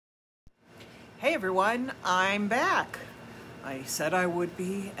Hey everyone, I'm back. I said I would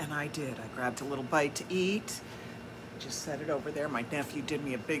be, and I did. I grabbed a little bite to eat, just set it over there. My nephew did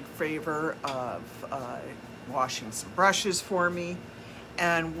me a big favor of washing some brushes for me,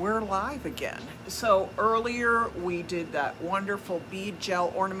 and we're live again. So earlier we did that wonderful bead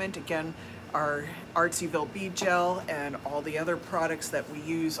gel ornament. Again, our Artsyville bead gel and all the other products that we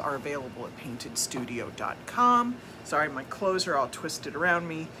use are available at paintedstudio.com. Sorry, my clothes are all twisted around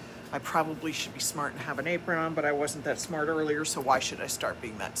me. I probably should be smart and have an apron on, but I wasn't that smart earlier, so why should I start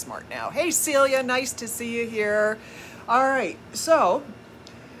being that smart now? Hey Celia, nice to see you here. All right, so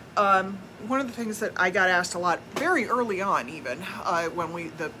one of the things that I got asked a lot very early on, even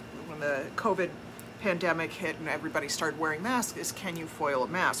when the COVID pandemic hit and everybody started wearing masks, is can you foil a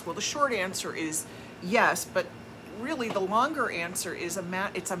mask? Well, the short answer is yes, but really the longer answer is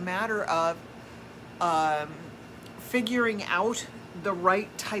it's a matter of figuring out the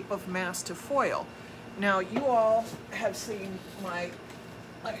right type of mask to foil. Now, you all have seen let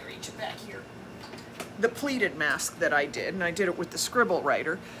me reach it back here, the pleated mask that I did, and I did it with the scribble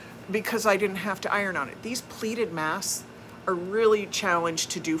writer because I didn't have to iron on it. These pleated masks are really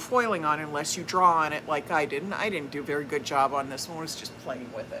challenged to do foiling on unless you draw on it like I did, and I didn't do a very good job on this one. I was just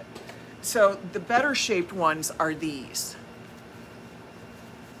playing with it. So the better shaped ones are these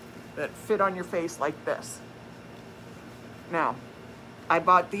that fit on your face like this. Now, I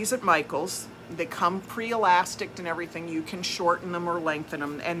bought these at Michael's. They come pre-elasticed and everything. You can shorten them or lengthen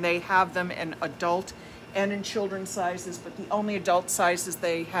them, and they have them in adult and in children's sizes, but the only adult sizes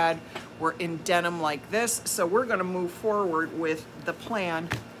they had were in denim like this. So we're gonna move forward with the plan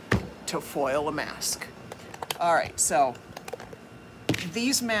to foil a mask. All right, so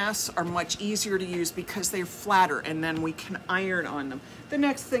these masks are much easier to use because they're flatter, and then we can iron on them. The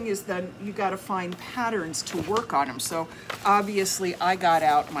next thing is then you got to find patterns to work on them. So obviously I got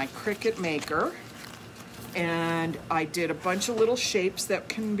out my Cricut maker and I did a bunch of little shapes that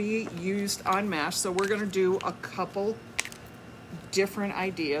can be used on masks. So we're going to do a couple different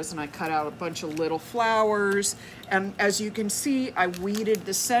ideas, and I cut out a bunch of little flowers, and as you can see, I weeded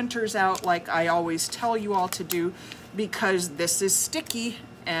the centers out like I always tell you all to do, because this is sticky,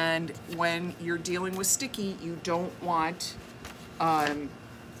 and when you're dealing with sticky, you don't want to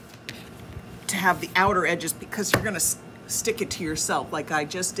have the outer edges, because you're going to stick it to yourself like I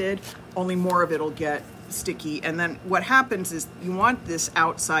just did, only more of it will get sticky. And then what happens is you want this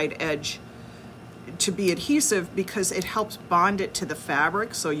outside edge to be adhesive because it helps bond it to the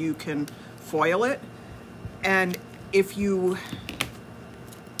fabric so you can foil it. And if you,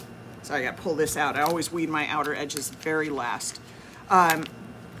 sorry, I gotta pull this out. I always weed my outer edges very last.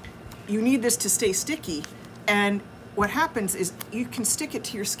 You need this to stay sticky, and what happens is you can stick it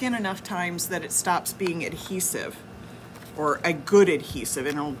to your skin enough times that it stops being adhesive, or a good adhesive,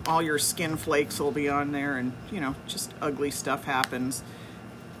 and all your skin flakes will be on there, and you know, just ugly stuff happens.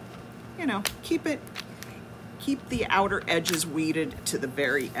 You know, keep the outer edges weeded to the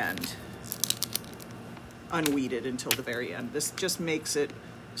very end, unweeded until the very end. This just makes it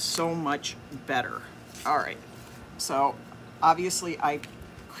so much better. All right, so obviously I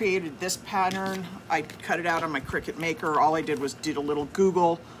created this pattern. I cut it out on my Cricut maker. All I did was did a little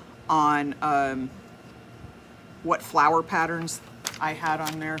Google on what flower patterns I had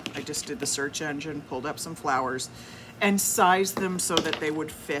on there. I just did the search engine, pulled up some flowers, and sized them so that they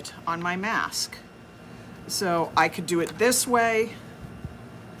would fit on my mask. So I could do it this way,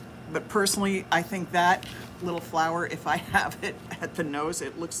 but personally I think that little flower, if I have it at the nose,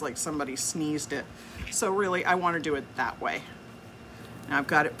 it looks like somebody sneezed it. So really I want to do it that way. Now I've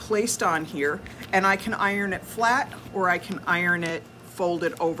got it placed on here, and I can iron it flat or I can iron it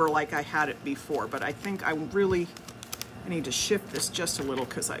folded over like I had it before, but I think I need to shift this just a little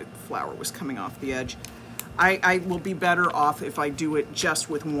because the flower was coming off the edge. I will be better off if I do it just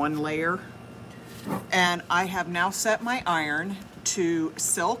with one layer. And I have now set my iron to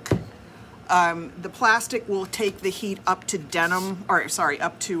silk. The plastic will take the heat up to denim, or sorry,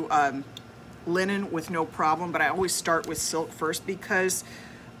 up to linen with no problem, but I always start with silk first because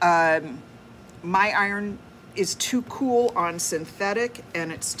my iron is too cool on synthetic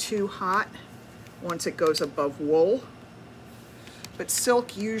and it's too hot once it goes above wool. But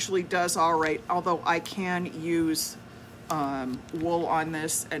silk usually does all right, although I can use wool on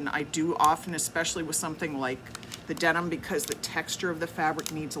this, and I do often, especially with something like the denim, because the texture of the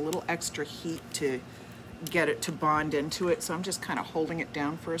fabric needs a little extra heat to get it to bond into it. So I'm just kind of holding it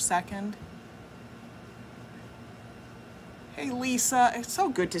down for a second. Hey Lisa, it's so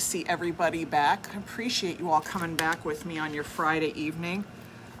good to see everybody back. I appreciate you all coming back with me on your Friday evening.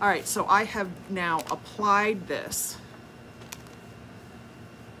 All right, so I have now applied this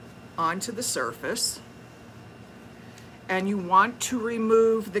onto the surface. And you want to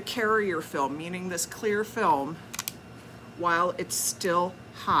remove the carrier film, meaning this clear film, while it's still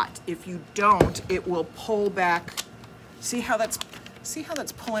hot. If you don't, it will pull back. See how that's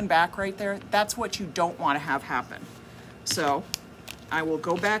pulling back right there? That's what you don't want to have happen. So I will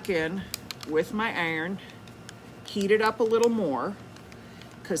go back in with my iron, heat it up a little more,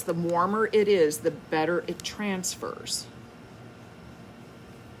 because the warmer it is, the better it transfers.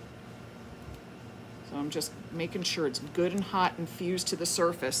 So I'm just making sure it's good and hot and fused to the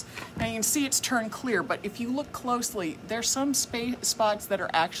surface. Now you can see it's turned clear, but if you look closely, there's some spots that are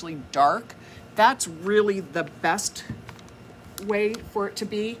actually dark. That's really the best way for it to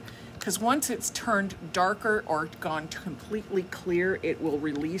be, because once it's turned darker or gone completely clear, it will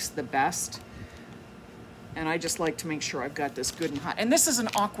release the best. And I just like to make sure I've got this good and hot. And this is an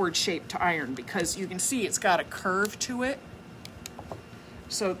awkward shape to iron because you can see it's got a curve to it.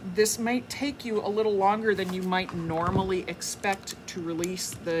 So this might take you a little longer than you might normally expect to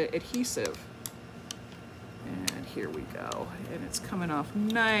release the adhesive. And here we go. And it's coming off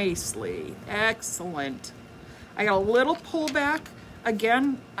nicely. Excellent. I got a little pullback.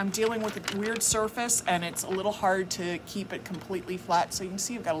 Again, I'm dealing with a weird surface and it's a little hard to keep it completely flat. So you can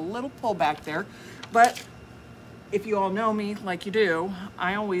see I've got a little pullback there. But if you all know me like you do,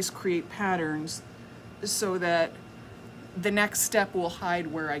 I always create patterns so that the next step will hide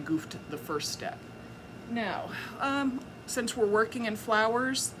where I goofed the first step. Now, since we're working in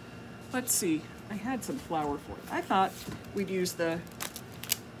flowers, let's see, I had some flower for it. I thought we'd use the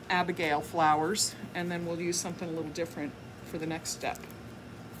Abigail flowers and then we'll use something a little different for the next step.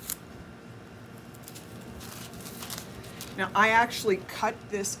 Now, I actually cut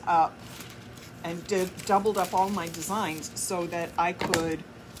this up and doubled up all my designs so that I could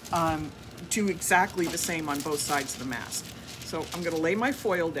do exactly the same on both sides of the mask. So I'm going to lay my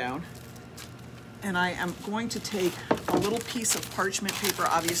foil down and I am going to take a little piece of parchment paper.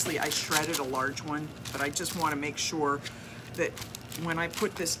 Obviously I shredded a large one, but I just want to make sure that when I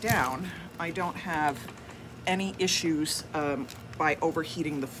put this down, I don't have any issues by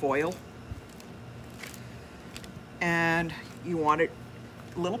overheating the foil. And you want it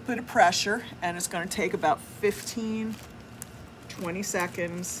a little bit of pressure, and it's going to take about 15-20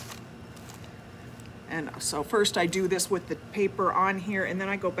 seconds. And so first I do this with the paper on here, and then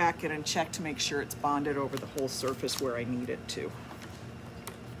I go back in and check to make sure it's bonded over the whole surface where I need it to.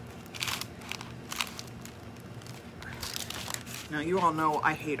 Now you all know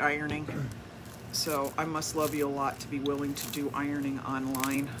I hate ironing, so I must love you a lot to be willing to do ironing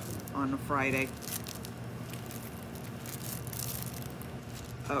online on a Friday.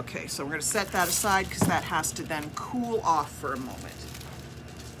 Okay, so we're going to set that aside because that has to then cool off for a moment.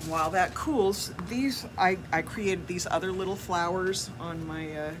 While that cools, I created these other little flowers on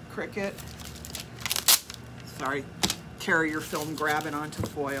my Cricut. Sorry, carrier film grabbing onto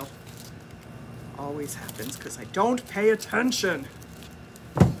foil. Always happens because I don't pay attention.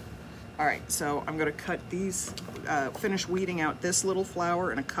 All right, so I'm going to cut these, finish weeding out this little flower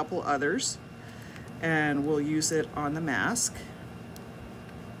and a couple others, and we'll use it on the mask.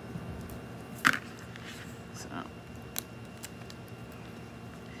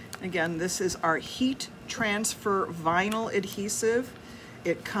 Again, this is our heat transfer vinyl adhesive.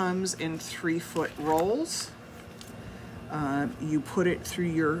 It comes in 3-foot rolls. You put it through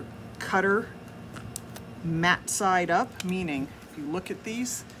your cutter matte side up, meaning if you look at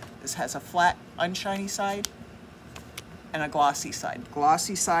these, this has a flat, unshiny side and a glossy side. The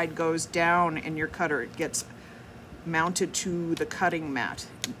glossy side goes down in your cutter. It gets mounted to the cutting mat.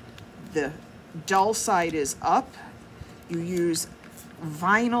 The dull side is up. You use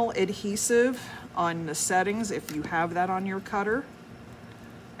vinyl adhesive on the settings if you have that on your cutter,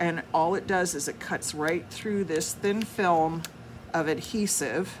 and all it does is it cuts right through this thin film of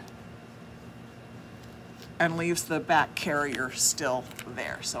adhesive and leaves the back carrier still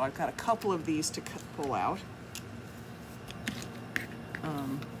there. So I've got a couple of these to pull out.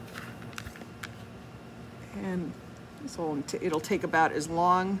 And so it'll take about as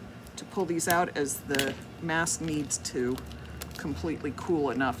long to pull these out as the mask needs to completely cool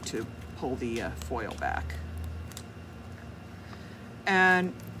enough to pull the foil back.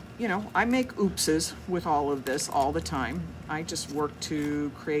 And you know, I make oopses with all of this all the time. I just work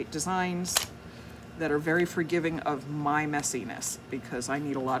to create designs that are very forgiving of my messiness because I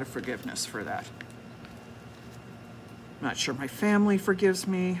need a lot of forgiveness for that. I'm not sure my family forgives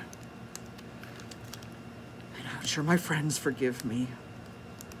me. I'm not sure my friends forgive me,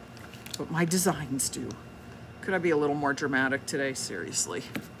 but my designs do. Could I be a little more dramatic today? Seriously.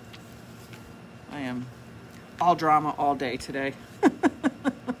 I am all drama all day today.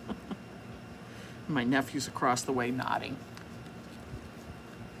 My nephew's across the way nodding.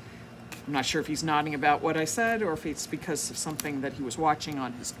 I'm not sure if he's nodding about what I said or if it's because of something that he was watching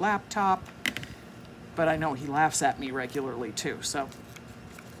on his laptop, but I know he laughs at me regularly too, so.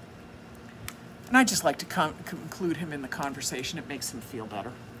 And I just like to include him in the conversation. It makes him feel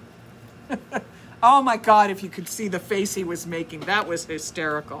better. Oh my God, if you could see the face he was making, that was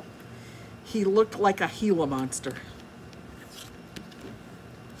hysterical. He looked like a Gila monster.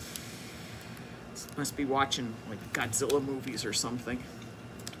 Must be watching like Godzilla movies or something.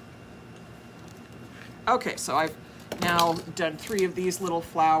 Okay, so I've now done 3 of these little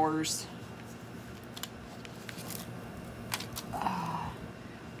flowers.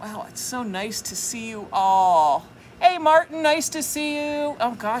 Wow, it's so nice to see you all. Hey Martin, nice to see you.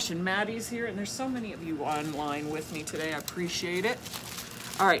 Oh gosh, and Maddie's here, and there's so many of you online with me today. I appreciate it.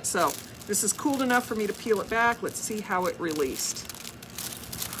 All right, so this is cooled enough for me to peel it back. Let's see how it released.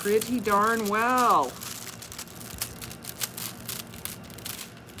 Pretty darn well.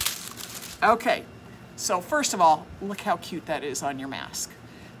 Okay, so first of all, look how cute that is on your mask.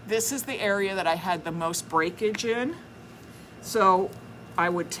 This is the area that I had the most breakage in. So I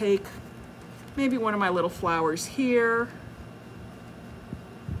would take maybe one of my little flowers here,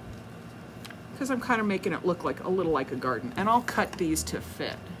 because I'm kind of making it look like a little like a garden, and I'll cut these to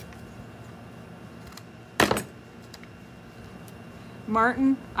fit.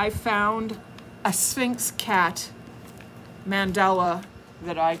 Martin, I found a Sphinx cat mandala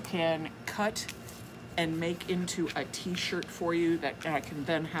that I can cut and make into a t-shirt for you that I can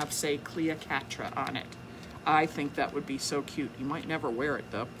then have, say, Cleopatra on it. I think that would be so cute. You might never wear it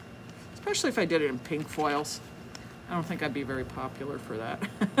though, especially if I did it in pink foils. I don't think I'd be very popular for that.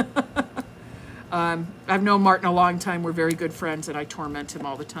 I've known Martin a long time. We're very good friends, and I torment him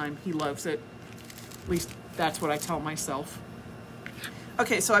all the time. He loves it. At least that's what I tell myself.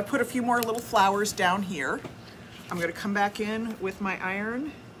 Okay, so I put a few more little flowers down here. I'm going to come back in with my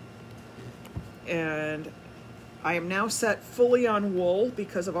iron, and I am now set fully on wool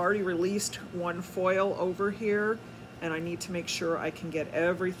because I've already released one foil over here, and I need to make sure I can get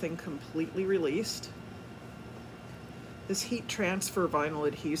everything completely released. This heat transfer vinyl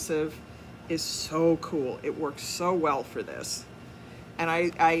adhesive is so cool. It works so well for this. And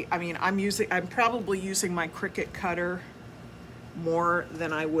I mean, I'm probably using my Cricut cutter more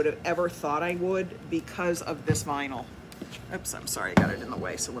than I would have ever thought I would because of this vinyl. Oops, I'm sorry, I got it in the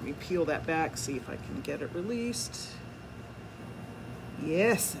way. So let me peel that back, see if I can get it released.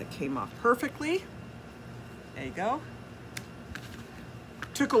 Yes, that came off perfectly. There you go.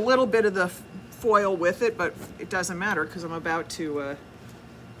 Took a little bit of the foil with it, but it doesn't matter because I'm about to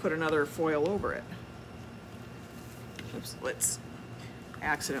put another foil over it. Oops, let's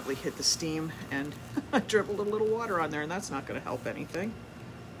accidentally hit the steam and I dribbled a little water on there, and that's not going to help anything.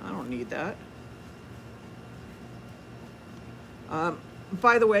 I don't need that.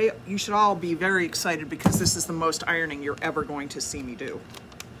 By the way, you should all be very excited because this is the most ironing you're ever going to see me do.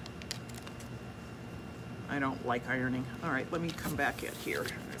 I don't like ironing. All right, let me come back in here.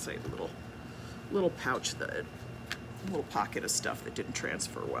 There's a little pouch, a little pocket of stuff that didn't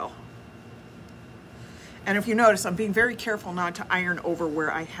transfer well. And if you notice, I'm being very careful not to iron over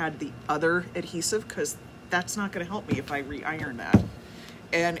where I had the other adhesive, because that's not going to help me if I re-iron that.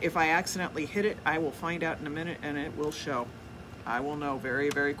 And if I accidentally hit it, I will find out in a minute, and it will show. I will know very,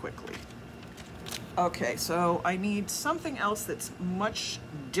 very quickly. Okay, so I need something else that's much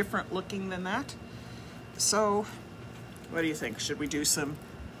different looking than that. So, what do you think? Should we do some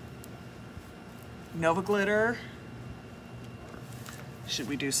Nova glitter? Should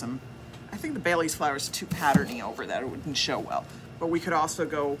we do some... I think the Bailey's flower is too patterny over that. It wouldn't show well. But we could also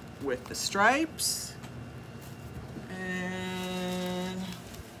go with the stripes. And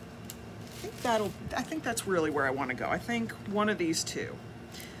I think that's really where I want to go. I think one of these two.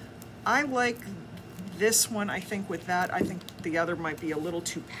 I like this one, I think, with that. I think the other might be a little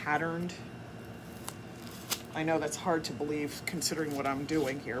too patterned. I know that's hard to believe considering what I'm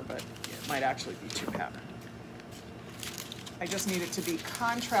doing here, but it might actually be too patterned. I just need it to be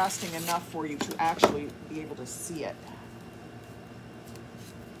contrasting enough for you to actually be able to see it.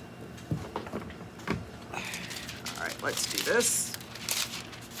 All right, let's do this.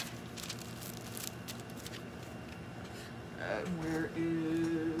 And where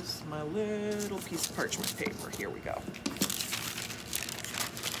is my little piece of parchment paper? Here we go.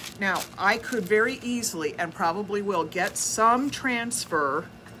 Now, I could very easily, and probably will, get some transfer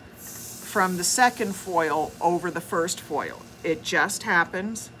from the second foil over the first foil. It just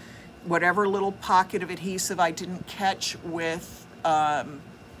happens. Whatever little pocket of adhesive I didn't catch with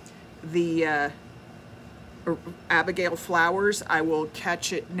the Abigail flowers, I will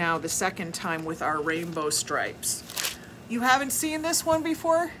catch it now the second time with our rainbow stripes. You haven't seen this one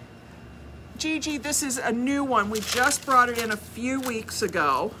before? Gigi, this is a new one. We just brought it in a few weeks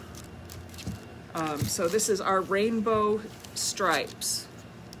ago. So this is our rainbow stripes.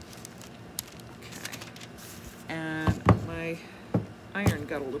 Okay. And my iron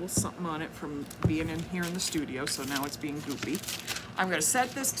got a little something on it from being in here in the studio, so now it's being goopy. I'm gonna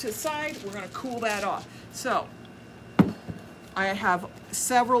set this to the side. We're gonna cool that off. So I have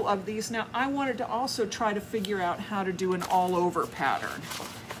several of these. Now I wanted to also try to figure out how to do an all over pattern.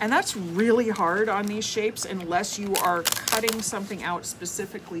 And that's really hard on these shapes unless you are cutting something out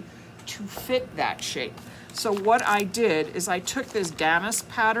specifically to fit that shape. So what I did is I took this damask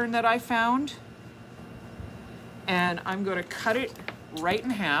pattern that I found and I'm going to cut it right in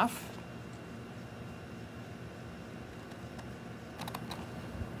half.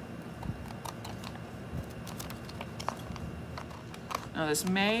 Now this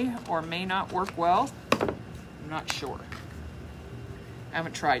may or may not work well. I'm not sure. I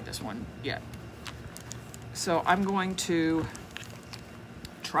haven't tried this one yet. So I'm going to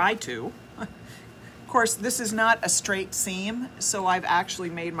try to. Of course, this is not a straight seam, so I've actually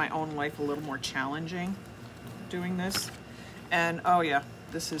made my own life a little more challenging doing this. And oh yeah,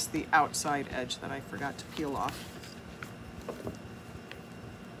 this is the outside edge that I forgot to peel off.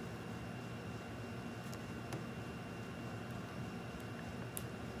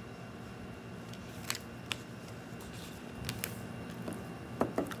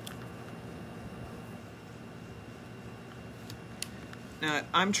 Now,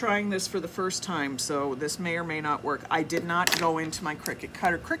 I'm trying this for the first time, so this may or may not work. I did not go into my Cricut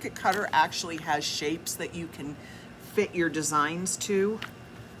Cutter. Cricut Cutter actually has shapes that you can fit your designs to,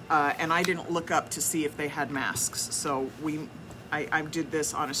 and I didn't look up to see if they had masks. So I did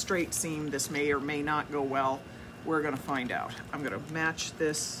this on a straight seam. This may or may not go well. We're gonna find out. I'm gonna match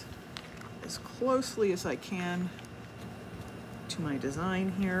this as closely as I can to my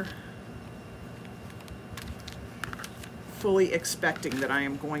design here, fully expecting that I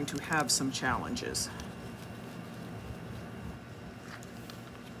am going to have some challenges.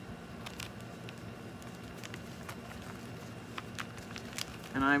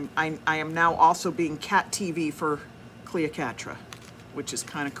 And I am now also being Cat TV for Cleopatra, which is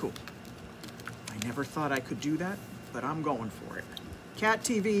kind of cool. I never thought I could do that, but I'm going for it. Cat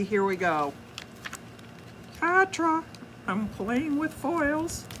TV, here we go. Catra, I'm playing with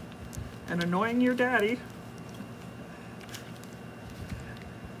foils and annoying your daddy.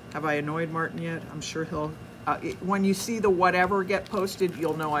 Have I annoyed Martin yet? I'm sure he'll, when you see the whatever get posted,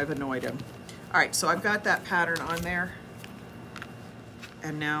 you'll know I've annoyed him. All right, so I've got that pattern on there.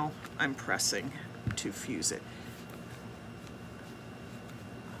 And now I'm pressing to fuse it.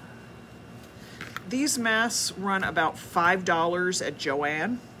 These masks run about $5 at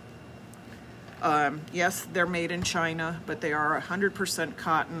Joann. Yes, they're made in China, but they are 100%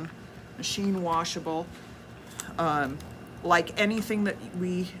 cotton, machine washable. Like anything that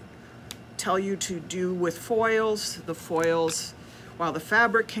we tell you to do with foils, the foils, while the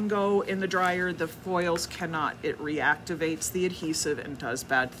fabric can go in the dryer, the foils cannot. It reactivates the adhesive and does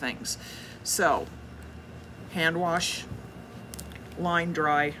bad things. So, hand wash, line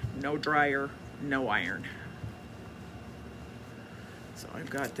dry, no dryer, no iron. So I've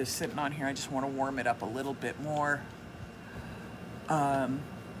got this sitting on here. I just want to warm it up a little bit more.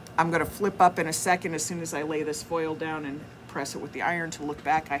 I'm going to flip up in a second as soon as I lay this foil down and press it with the iron to look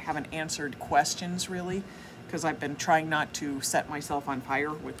back. I haven't answered questions really because I've been trying not to set myself on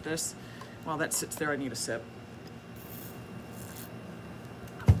fire with this. While that sits there, I need a sip.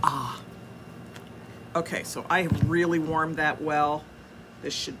 Okay, so I have really warmed that well.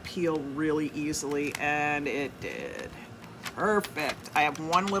 This should peel really easily, and it did. Perfect. I have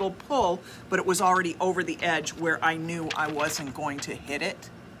one little pull, but it was already over the edge where I knew I wasn't going to hit it.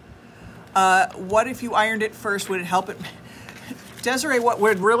 What if you ironed it first? Would it help it? Desiree, what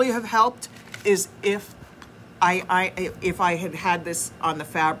would really have helped is if I had had this on the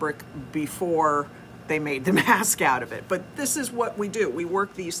fabric before they made the mask out of it. But this is what we do. We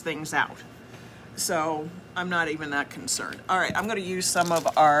work these things out. So I'm not even that concerned. All right, I'm going to use some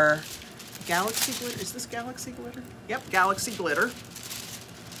of our Galaxy Glitter. Is this Galaxy Glitter? Yep, Galaxy Glitter.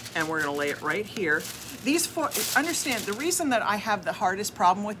 And we're going to lay it right here. Understand, the reason that I have the hardest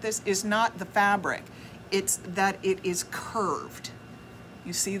problem with this is not the fabric. It's that it is curved.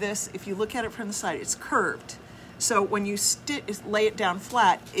 You see this? If you look at it from the side, it's curved. So when you lay it down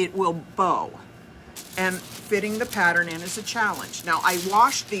flat, it will bow. And fitting the pattern in is a challenge. Now, I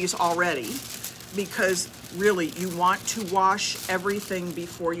washed these already, because really you want to wash everything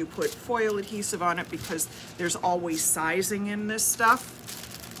before you put foil adhesive on it, because there's always sizing in this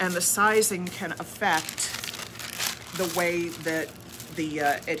stuff, and the sizing can affect the way that the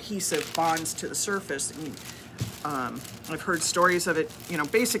adhesive bonds to the surface. And, I've heard stories of it, you know,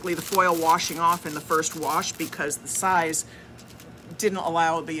 basically the foil washing off in the first wash because the size didn't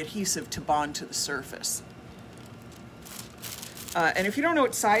allow the adhesive to bond to the surface. And if you don't know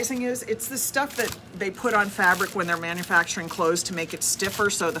what sizing is, it's the stuff that they put on fabric when they're manufacturing clothes to make it stiffer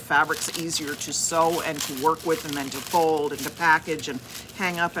so the fabric's easier to sew and to work with, and then to fold and to package and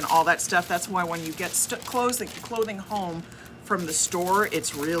hang up and all that stuff. That's why when you get clothing home from the store,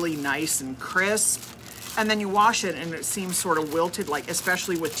 it's really nice and crisp. And then you wash it and it seems sort of wilted, like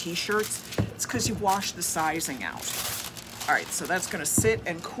especially with t-shirts. It's because you washed the sizing out. All right, so that's gonna sit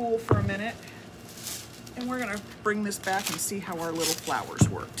and cool for a minute. And we're gonna bring this back and see how our little flowers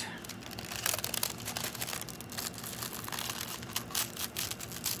worked.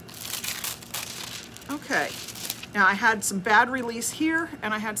 Okay, now I had some bad release here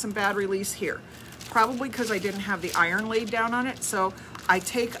and I had some bad release here. Probably because I didn't have the iron laid down on it. So I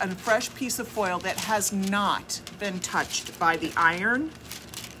take a fresh piece of foil that has not been touched by the iron.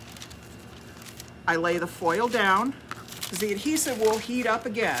 I lay the foil down because the adhesive will heat up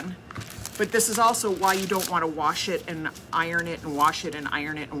again. But this is also why you don't want to wash it and iron it and wash it and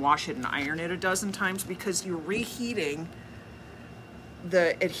iron it and wash it and iron it a dozen times, because you're reheating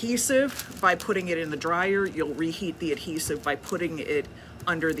the adhesive by putting it in the dryer. You'll reheat the adhesive by putting it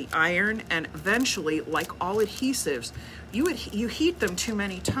under the iron, and eventually, like all adhesives, you heat them too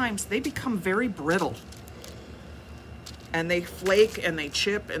many times, they become very brittle. And they flake and they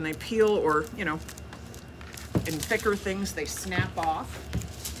chip and they peel, or, you know, in thicker things, they snap off.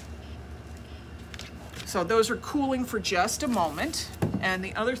 So those are cooling for just a moment. And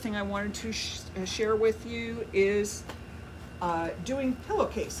the other thing I wanted to share with you is doing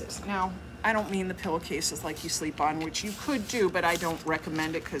pillowcases. Now, I don't mean the pillowcases like you sleep on, which you could do, but I don't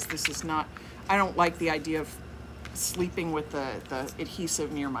recommend it because this is not, I don't like the idea of sleeping with the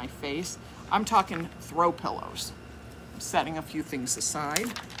adhesive near my face. I'm talking throw pillows. I'm setting a few things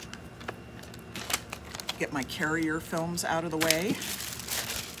aside. Get my carrier films out of the way.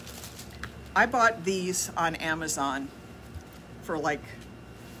 I bought these on Amazon for like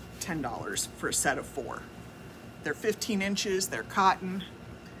 $10 for a set of 4. They're 15 inches, they're cotton,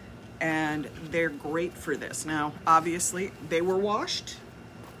 and they're great for this. Now, obviously, they were washed,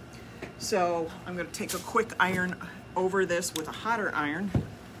 so I'm gonna take a quick iron over this with a hotter iron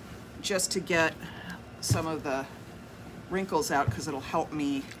just to get some of the wrinkles out, because it'll help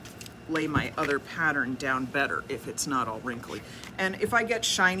me lay my other pattern down better if it's not all wrinkly. And if I get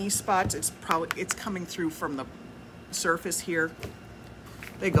shiny spots, it's coming through from the surface here.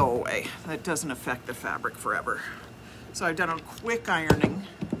 They go away. That doesn't affect the fabric forever. So I've done a quick ironing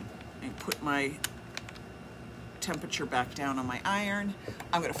and put my temperature back down on my iron.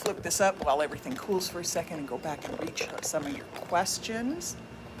 I'm gonna flip this up while everything cools for a second and go back and reach some of your questions.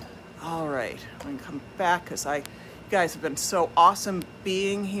 All right, I'm gonna come back because you guys have been so awesome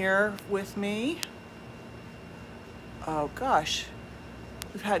being here with me. Oh gosh,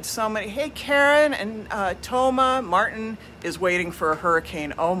 we've had so many. Hey Karen and Toma, Martin is waiting for a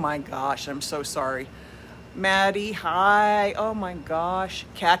hurricane. Oh my gosh, I'm so sorry. Maddie, hi. Oh my gosh.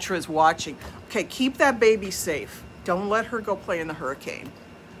 Katra's watching. Okay, keep that baby safe. Don't let her go play in the hurricane.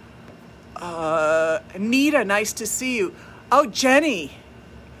 Anita, nice to see you. Oh, Jenny,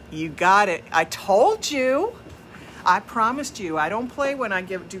 you got it. I told you. I promised you. I don't play when I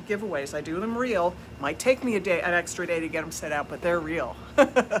do giveaways. I do them real. Might take me an extra day to get them set out, but they're real.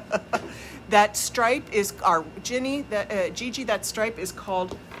 That stripe is Gigi, that stripe is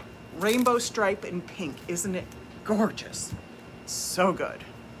called Rainbow Stripe in Pink. Isn't it gorgeous? So good.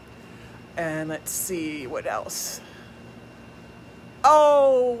 And let's see what else.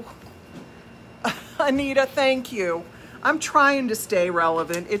 Oh, Anita, thank you. I'm trying to stay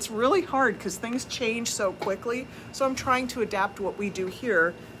relevant. It's really hard because things change so quickly. So I'm trying to adapt what we do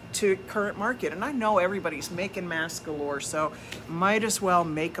here to current market. And I know everybody's making masks galore, so might as well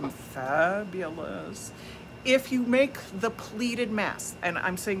make them fabulous. If you make the pleated mask, and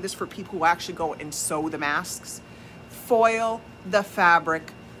I'm saying this for people who actually go and sew the masks, foil the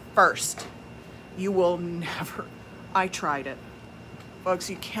fabric first. You will never, I tried it. Folks,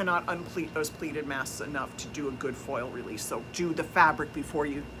 you cannot unpleat those pleated masks enough to do a good foil release. So do the fabric before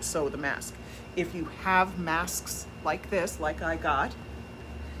you sew the mask. If you have masks like this, like I got,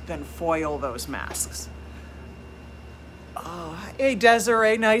 then foil those masks. Hey,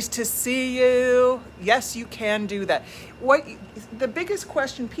 Desiree, nice to see you. Yes, you can do that. The biggest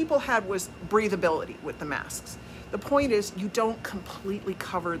question people had was breathability with the masks. The point is you don't completely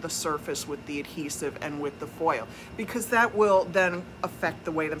cover the surface with the adhesive and with the foil, because that will then affect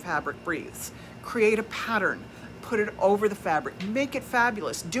the way the fabric breathes. Create a pattern, put it over the fabric, make it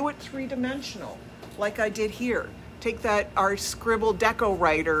fabulous. Do it three-dimensional, like I did here. Take our Scribble Deco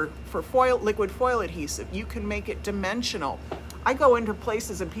Writer for liquid foil adhesive. You can make it dimensional. I go into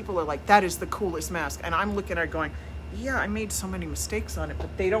places and people are like, that is the coolest mask. And I'm looking at it going, yeah, I made so many mistakes on it,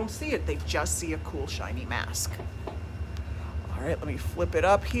 but they don't see it. They just see a cool, shiny mask. All right, let me flip it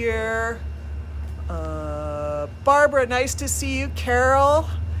up here. Barbara, nice to see you. Carol,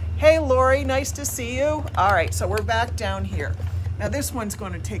 hey, Lori, nice to see you. All right, so we're back down here. Now this one's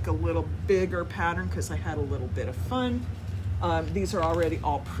going to take a little bigger pattern because I had a little bit of fun. These are already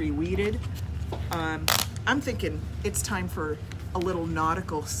all pre-weeded. I'm thinking it's time for a little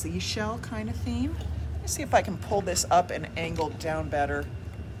nautical seashell kind of theme. Let me see if I can pull this up and angle down better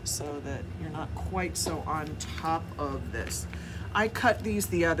so that you're not quite so on top of this. I cut these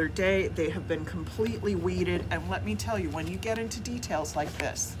the other day. They have been completely weeded, and let me tell you, when you get into details like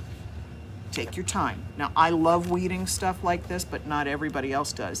this, take your time. Now, I love weeding stuff like this, but not everybody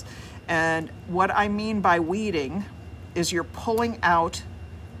else does. And what I mean by weeding is you're pulling out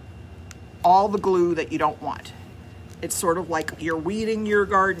all the glue that you don't want. It's sort of like you're weeding your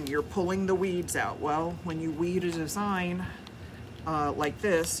garden, you're pulling the weeds out. Well, when you weed a design like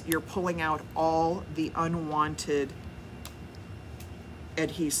this, you're pulling out all the unwanted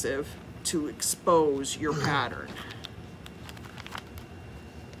adhesive to expose your pattern.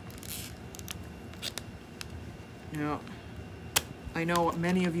 Now, I know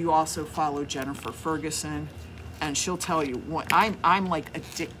many of you also follow Jennifer Ferguson, and she'll tell you, I'm like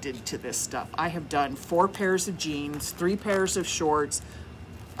addicted to this stuff. I have done 4 pairs of jeans, 3 pairs of shorts,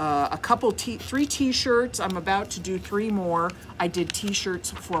 three t-shirts. I'm about to do 3 more. I did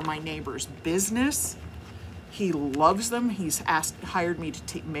t-shirts for my neighbor's business. He loves them. He's hired me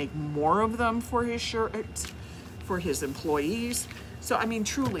to make more of them for his shirts, for his employees. So, I mean,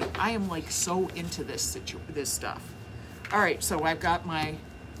 truly, I am like so into this stuff. All right, so I've got my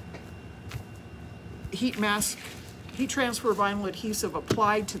heat transfer vinyl adhesive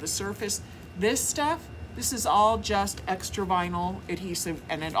applied to the surface. This stuff, this is all just extra vinyl adhesive,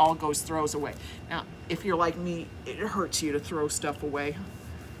 and it all throws away. Now, if you're like me, it hurts you to throw stuff away.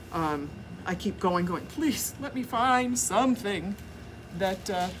 I keep going, please let me find something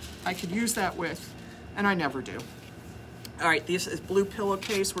that I could use that with, and I never do. All right, this is blue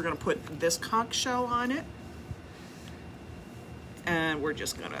pillowcase. We're gonna put this conch shell on it, and we're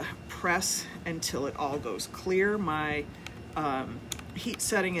just gonna press until it all goes clear. My heat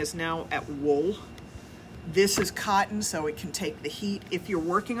setting is now at wool. This is cotton, so it can take the heat. If you're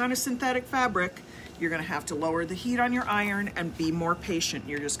working on a synthetic fabric, you're gonna have to lower the heat on your iron and be more patient.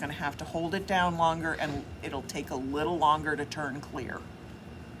 You're just gonna have to hold it down longer, and it'll take a little longer to turn clear.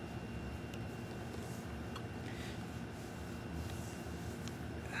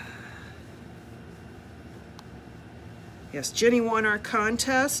 Yes, Ginny won our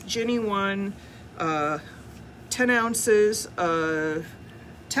contest. Ginny won 10 ounces of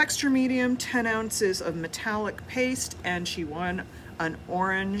texture medium, 10 ounces of metallic paste, and she won an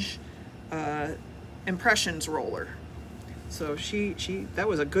orange impressions roller. So that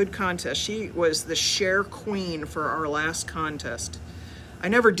was a good contest. She was the share queen for our last contest. I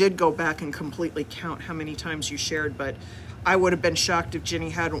never did go back and completely count how many times you shared, but I would have been shocked if Ginny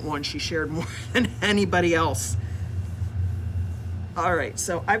hadn't won. She shared more than anybody else. All right,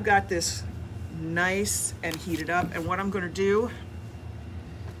 so I've got this nice and heated up, and what I'm going to do,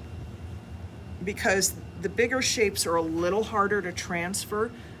 because the bigger shapes are a little harder to transfer,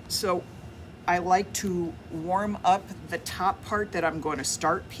 so I like to warm up the top part that I'm going to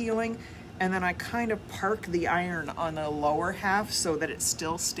start peeling, and then I kind of park the iron on the lower half so that it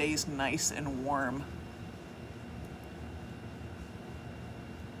still stays nice and warm.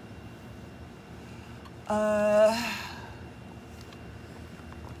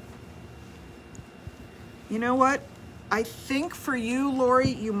 You know what? I think for you, Lori,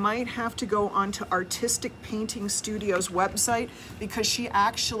 you might have to go onto Artistic Painting Studio's website, because she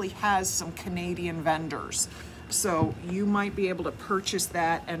actually has some Canadian vendors. So you might be able to purchase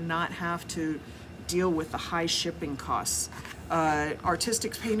that and not have to deal with the high shipping costs.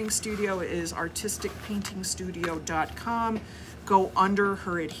 Artistic Painting Studio is artisticpaintingstudio.com. Go under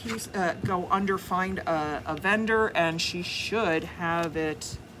her find a vendor, and she should have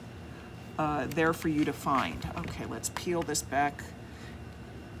it there for you to find. Okay, let's peel this back.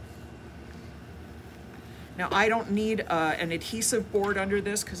 Now I don't need an adhesive board under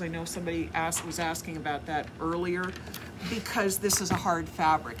this because I know somebody was asking about that earlier, because this is a hard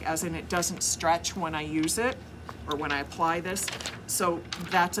fabric, as in it doesn't stretch when I use it or when I apply this. So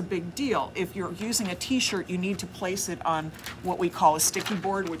that's a big deal. If you're using a t-shirt, you need to place it on what we call a sticky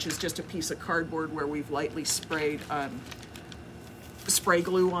board, which is just a piece of cardboard where we've lightly sprayed spray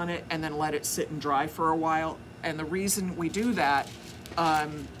glue on it and then let it sit and dry for a while. And the reason we do that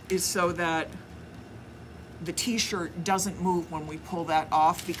is so that the t-shirt doesn't move when we pull that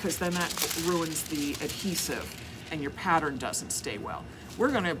off, because then that ruins the adhesive and your pattern doesn't stay well.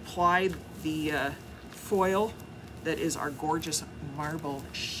 We're going to apply the foil that is our gorgeous marble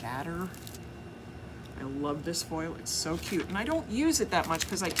shatter. I love this foil, it's so cute. And I don't use it that much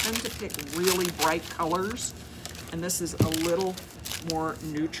because I tend to pick really bright colors, and this is a little more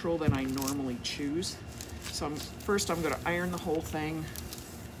neutral than I normally choose. So first I'm going to iron the whole thing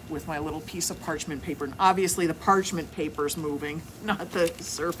with my little piece of parchment paper. And obviously the parchment paper is moving, not the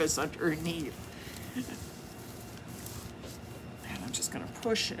surface underneath. And I'm just going to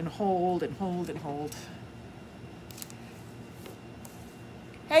push and hold and hold and hold.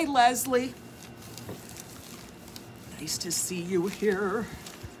 Hey, Leslie. Nice to see you here.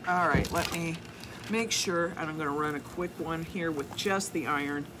 All right, let me make sure, and I'm going to run a quick one here with just the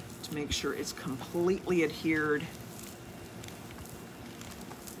iron to make sure it's completely adhered.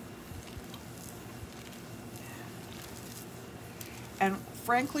 And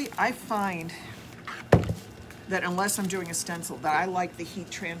frankly, I find that unless I'm doing a stencil, that I like the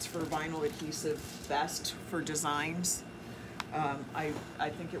heat transfer vinyl adhesive best for designs. I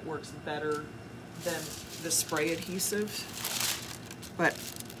think it works better than the spray adhesive, but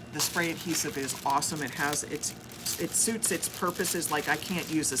the spray adhesive is awesome. It suits its purposes. Like, I can't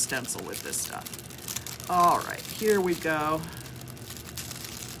use a stencil with this stuff. All right, here we go.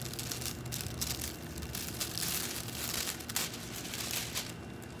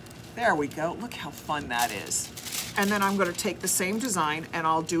 There we go. Look how fun that is. And then I'm going to take the same design and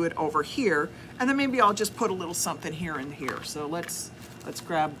I'll do it over here, and then maybe I'll just put a little something here and here. So let's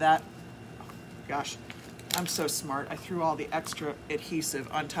grab that. Gosh, I'm so smart. I threw all the extra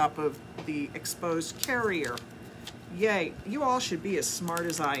adhesive on top of the exposed carrier. Yay, you all should be as smart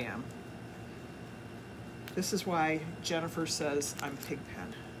as I am. This is why Jennifer says I'm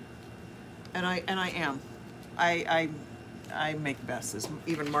Pigpen. And I am. I make messes.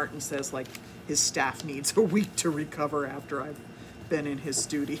 Even Martin says, like, his staff needs a week to recover after I've been in his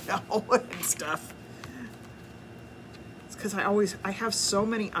studio and stuff. It's because I have so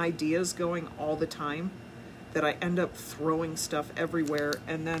many ideas going all the time that I end up throwing stuff everywhere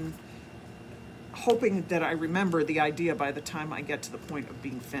and then hoping that I remember the idea by the time I get to the point of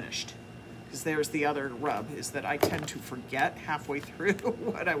being finished. Because there's the other rub, is that I tend to forget halfway through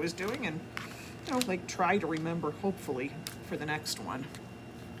what I was doing and, you know, like, try to remember, hopefully, for the next one.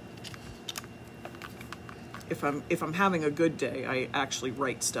 If I'm having a good day, I actually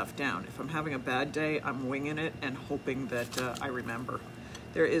write stuff down. If I'm having a bad day, I'm winging it and hoping that I remember.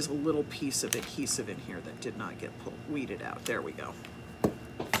 There is a little piece of adhesive in here that did not get weeded out. There we go.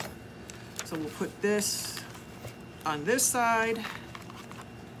 So we'll put this on this side.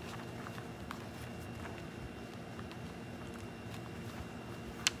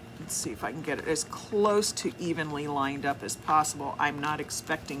 Let's see if I can get it as close to evenly lined up as possible. I'm not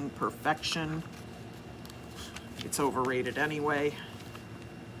expecting perfection. It's overrated anyway.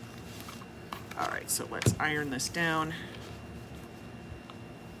 All right, so let's iron this down.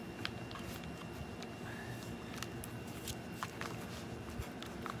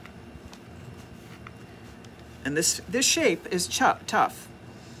 And this shape is tough.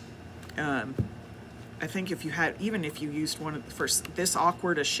 I think if you had, even if you used one of the first, this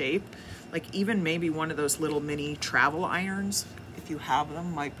awkward a shape, like even maybe one of those little mini travel irons, if you have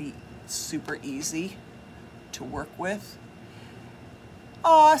them, might be super easy to work with.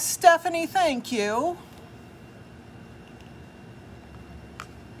 Aw, Stephanie, thank you.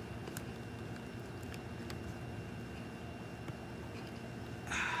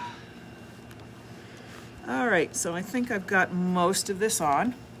 All right, so I think I've got most of this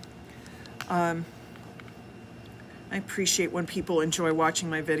on. I appreciate when people enjoy watching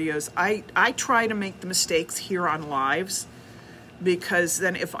my videos. I try to make the mistakes here on lives, because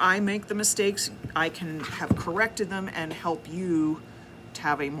then if I make the mistakes, I can have corrected them and help you to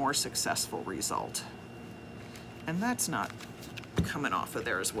have a more successful result. And that's not coming off of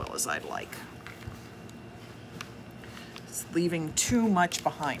there as well as I'd like. It's leaving too much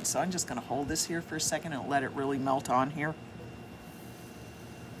behind. So I'm just gonna hold this here for a second and let it really melt on here.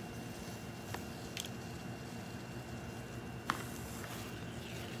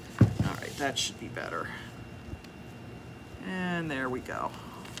 All right, that should be better. And there we go.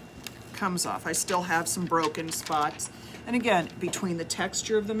 Comes off. I still have some broken spots. And again, between the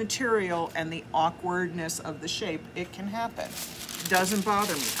texture of the material and the awkwardness of the shape, it can happen. It doesn't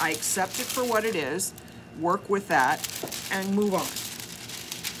bother me. I accept it for what it is, work with that, and move on.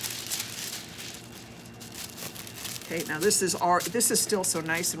 Okay, now this is still so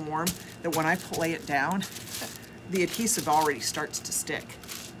nice and warm that when I lay it down, the adhesive already starts to stick.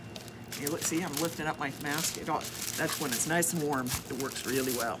 You see, I'm lifting up my mask. That's when it's nice and warm. It works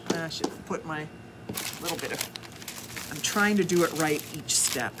really well. I should put my little bit of... I'm trying to do it right each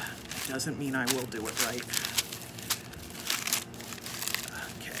step. Doesn't mean I will do it right.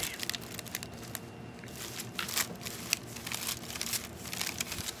 Okay.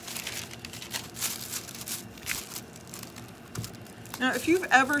 Now, if you've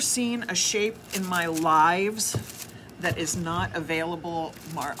ever seen a shape in my lives that is not available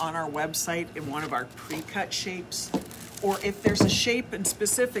on our website in one of our pre-cut shapes, or if there's a shape in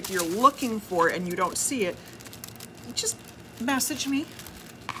specific you're looking for and you don't see it, just message me.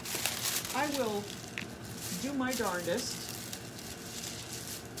 I will do my darndest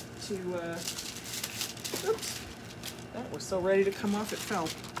to, oops, that was so ready to come off it fell.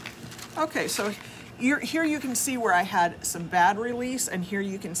 Okay, so here you can see where I had some bad release, and here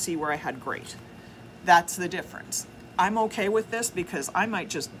you can see where I had great. That's the difference. I'm okay with this because I might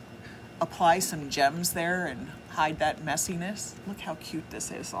just apply some gems there and hide that messiness. Look how cute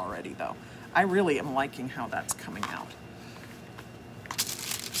this is already though. I really am liking how that's coming out.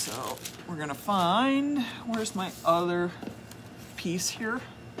 So we're gonna find, where's my other piece here?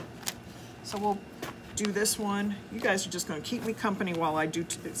 So we'll do this one. You guys are just gonna keep me company while I do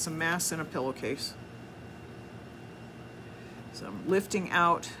some masks in a pillowcase. So I'm lifting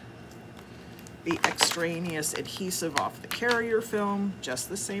out the extraneous adhesive off the carrier film, just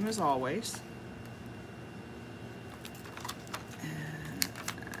the same as always.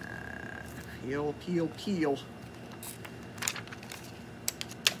 Peel, peel, peel.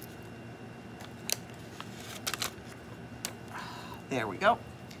 There we go.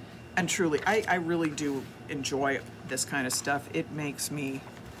 And truly, I really do enjoy this kind of stuff. It makes me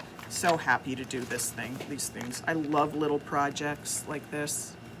so happy to do these things. I love little projects like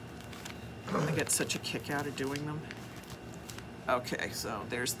this. I get such a kick out of doing them. Okay, so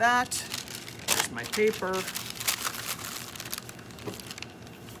there's that. There's my paper.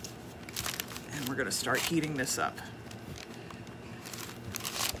 And we're gonna start heating this up.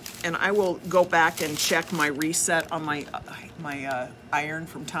 And I will go back and check my reset on my iron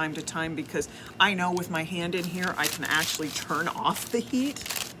from time to time, because I know with my hand in here, I can actually turn off the heat.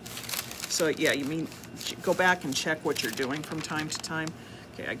 So yeah, you mean, go back and check what you're doing from time to time.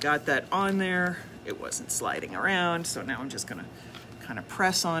 Okay, I got that on there. It wasn't sliding around, so now I'm just gonna kind of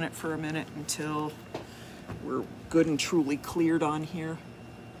press on it for a minute until we're good and truly cleared on here.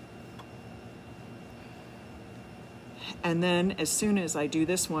 And then as soon as I do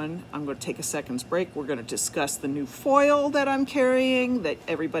this one, I'm going to take a second's break. We're going to discuss the new foil that I'm carrying, that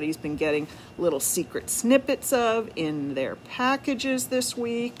everybody's been getting little secret snippets of in their packages this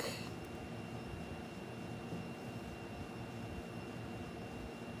week.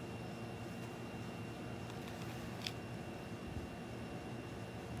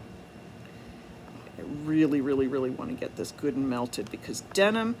 I really, really, really want to get this good and melted, because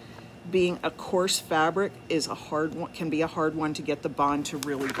denim, being a coarse fabric, is a hard one, can be a hard one to get the bond to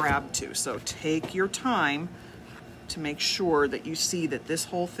really grab to. So take your time to make sure that you see that this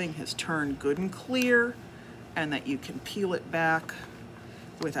whole thing has turned good and clear, and that you can peel it back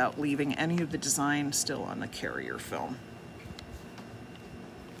without leaving any of the design still on the carrier film.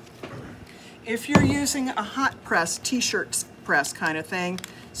 If you're using a hot press, t-shirt press kind of thing,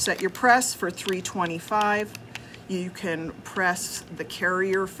 set your press for 325. You can press the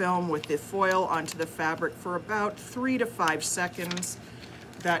carrier film with the foil onto the fabric for about 3 to 5 seconds.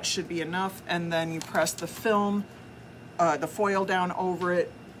 That should be enough. And then you press the film, the foil down over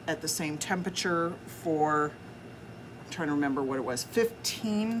it at the same temperature for, I'm trying to remember what it was,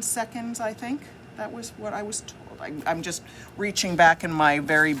 15 seconds, I think. That was what I was told. I'm just reaching back in my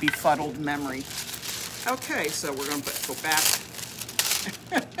very befuddled memory. Okay, so we're gonna go back.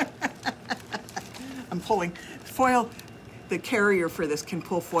 I'm pulling foil. The carrier for this can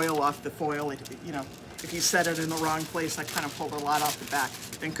pull foil off the foil. You know, if you set it in the wrong place, I kind of pulled a lot off the back.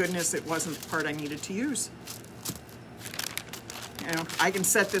 Thank goodness it wasn't the part I needed to use. You know, I can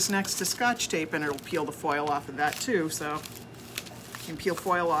set this next to Scotch tape and it'll peel the foil off of that too. So you can peel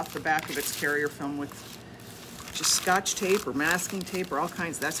foil off the back of its carrier film with just Scotch tape or masking tape or all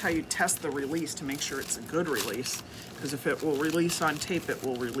kinds. That's how you test the release to make sure it's a good release. Because if it will release on tape, it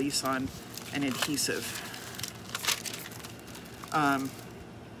will release on an adhesive.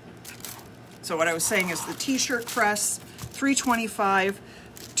 So what I was saying is the t-shirt press, 325,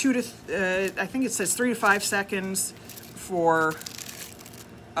 I think it says 3 to 5 seconds for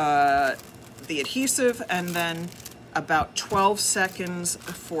the adhesive, and then about 12 seconds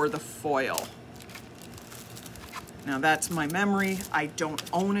for the foil. Now that's my memory. I don't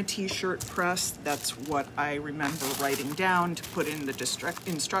own a t-shirt press. That's what I remember writing down to put in the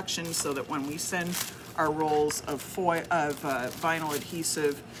instructions so that when we send our rolls of vinyl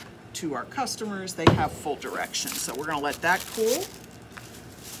adhesive to our customers, they have full direction. So we're gonna let that cool.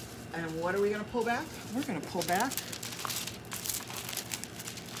 And what are we gonna pull back? We're gonna pull back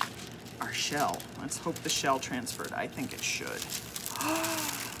our shell. Let's hope the shell transferred. I think it should.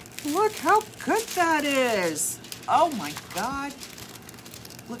 Look how good that is. Oh my God.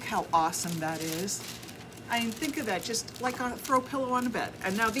 Look how awesome that is. I didn't think of that, just like a throw pillow on the bed.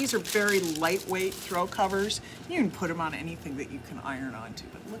 And now these are very lightweight throw covers. You can put them on anything that you can iron onto,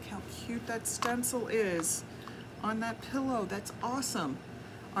 but look how cute that stencil is on that pillow. That's awesome.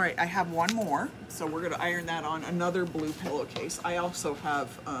 All right, I have one more, so we're gonna iron that on another blue pillowcase. I also have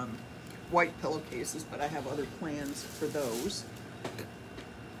white pillowcases, but I have other plans for those.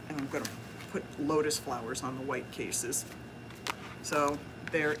 And I'm gonna put lotus flowers on the white cases. So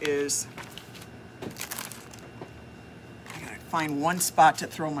there is, I gotta find one spot to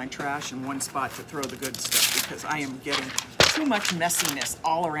throw my trash and one spot to throw the good stuff because I am getting too much messiness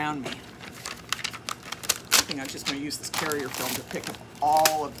all around me. I think I'm just gonna use this carrier film to pick up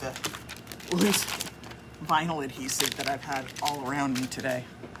all of the loose vinyl adhesive that I've had all around me today.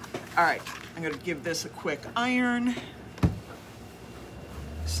 All right, I'm gonna give this a quick iron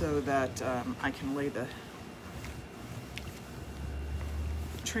so that I can lay the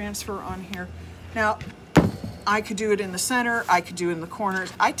transfer on here. Now, I could do it in the center, I could do it in the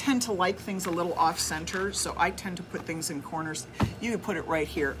corners. I tend to like things a little off center, so I tend to put things in corners. You can put it right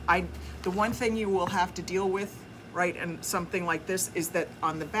here. The one thing you will have to deal with, right, and something like this is that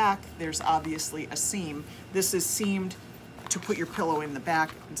on the back, there's obviously a seam. This is seamed to put your pillow in the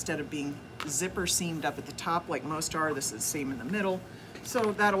back instead of being zipper seamed up at the top like most are. This is seam in the middle.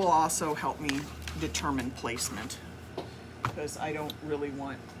 So that will also help me determine placement because I don't really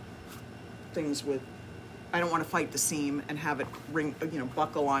want things with, I don't want to fight the seam and have it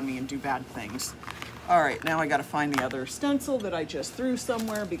buckle on me and do bad things. All right, now I got to find the other stencil that I just threw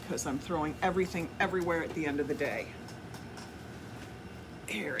somewhere because I'm throwing everything everywhere at the end of the day.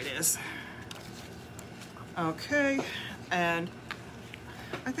 Here it is. Okay, and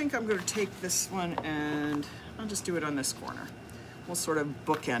I think I'm going to take this one and I'll just do it on this corner. We'll sort of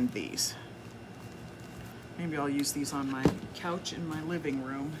bookend these. Maybe I'll use these on my couch in my living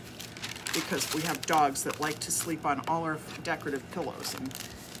room because we have dogs that like to sleep on all our decorative pillows. And,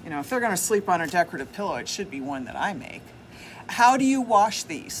 you know, if they're going to sleep on a decorative pillow, it should be one that I make. How do you wash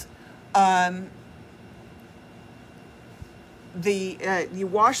these? You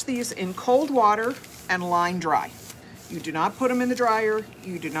wash these in cold water and line dry. You do not put them in the dryer.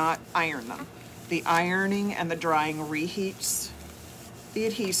 You do not iron them. The ironing and the drying reheats the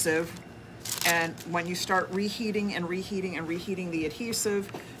adhesive, and when you start reheating and reheating and reheating the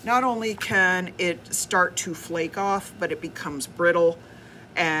adhesive, not only can it start to flake off, but it becomes brittle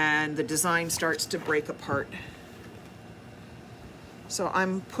and the design starts to break apart. So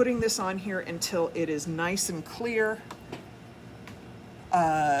I'm putting this on here until it is nice and clear.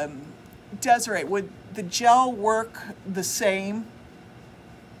 Desiree, would the gel work the same,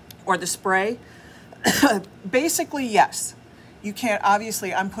 or the spray? Basically, yes. You can't,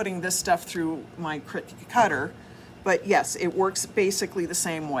 obviously, I'm putting this stuff through my Cricut cutter, but yes, it works basically the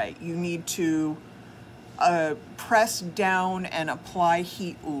same way. You need to press down and apply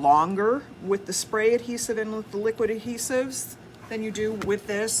heat longer with the spray adhesive and with the liquid adhesives than you do with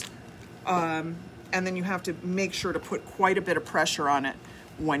this. And then you have to make sure to put quite a bit of pressure on it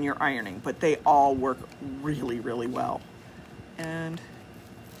when you're ironing, but they all work really, really well. And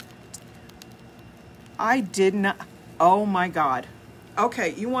I did not, oh my God.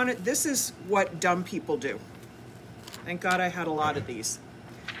 Okay, you want it, this is what dumb people do. Thank God I had a lot of these.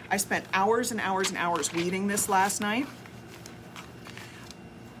 I spent hours and hours and hours weeding this last night.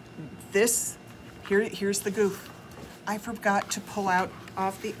 This, here's the goof. I forgot to pull out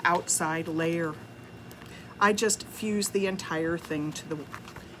off the outside layer. I just fused the entire thing to the,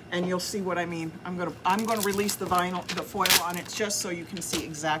 and you'll see what I mean. I'm gonna release the vinyl, the foil on it just so you can see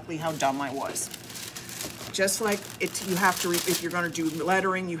exactly how dumb I was. Just like you have to, if you're gonna do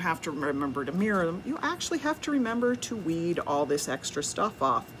lettering, you have to remember to mirror them. You actually have to remember to weed all this extra stuff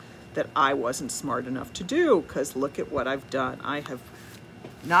off that I wasn't smart enough to do, because look at what I've done. I have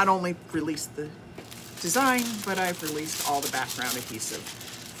not only released the design, but I've released all the background adhesive.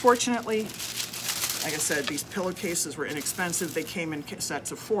 Fortunately, like I said, these pillowcases were inexpensive. They came in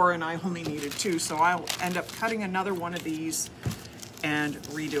sets of 4 and I only needed 2, so I'll end up cutting another one of these and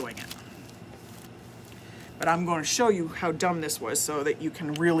redoing it. But I'm going to show you how dumb this was so that you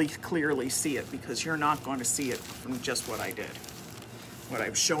can really clearly see it, because you're not going to see it from just what I did, what I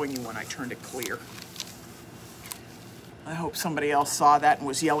was showing you when I turned it clear. I hope somebody else saw that and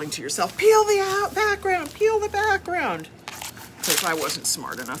was yelling to yourself, peel the background, peel the background, because I wasn't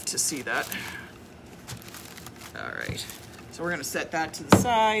smart enough to see that. All right, so we're going to set that to the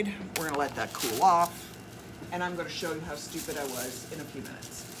side. We're going to let that cool off, and I'm going to show you how stupid I was in a few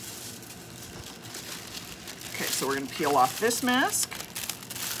minutes. Okay, so we're going to peel off this mask.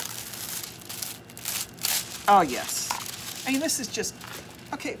 Oh, yes. I mean, this is just,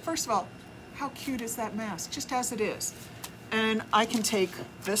 okay, first of all, how cute is that mask, just as it is? And I can take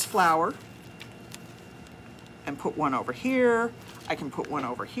this flower and put one over here. I can put one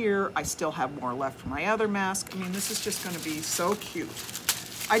over here. I still have more left for my other mask. I mean, this is just going to be so cute.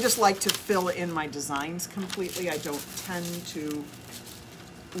 I just like to fill in my designs completely. I don't tend to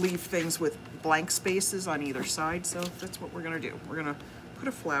leave things with blank spaces on either side, so that's what we're going to do. We're going to put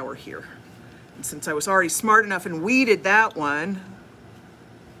a flower here. And since I was already smart enough and weeded that one,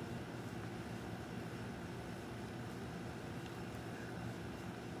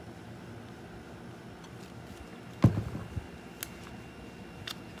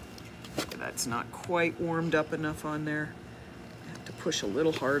 that's not quite warmed up enough on there. I have to push a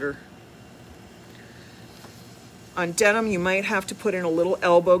little harder. On denim, you might have to put in a little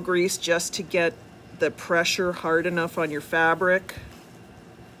elbow grease just to get the pressure hard enough on your fabric.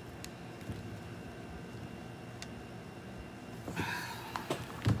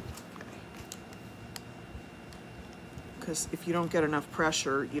 Because if you don't get enough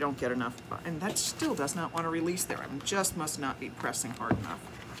pressure, you don't get enough, and that still does not want to release there. I just must not be pressing hard enough.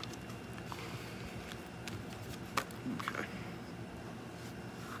 Okay.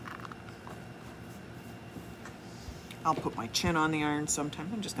 I'll put my chin on the iron sometime.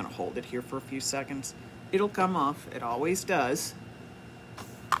 I'm just going to hold it here for a few seconds. It'll come off. It always does.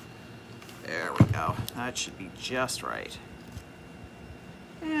 There we go. That should be just right.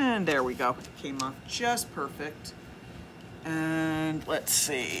 And there we go. It came off just perfect. And let's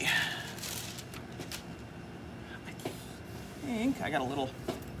see. I think I got a little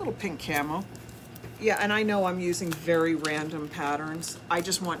pink camo. Yeah, and I know I'm using very random patterns. I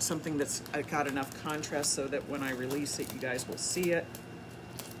just want something that's got enough contrast so that when I release it, you guys will see it.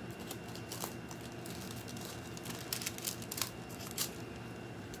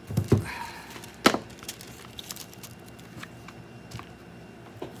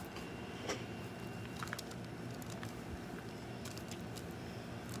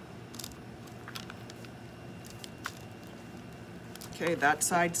 Okay, that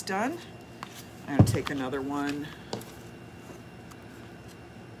side's done. I'm gonna take another one.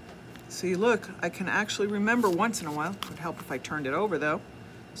 See, look, I can actually remember once in a while. It would help if I turned it over though,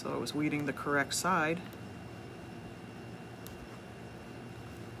 so I was weeding the correct side.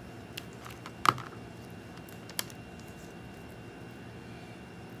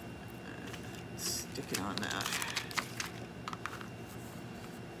 Stick it on that.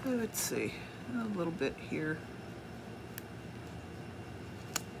 Let's see, a little bit here.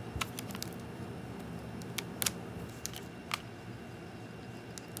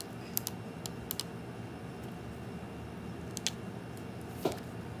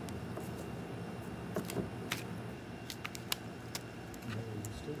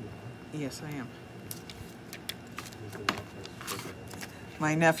 Yes, I am.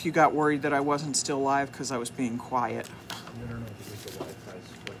 My nephew got worried that I wasn't still live because I was being quiet. No, because the Wi-Fi's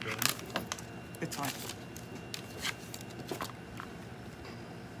flickering. It's fine.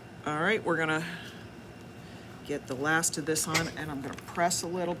 All right, we're gonna get the last of this on, and I'm gonna press a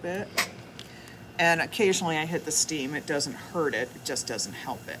little bit. And occasionally I hit the steam. It doesn't hurt it, it just doesn't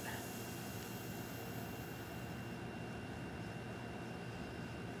help it.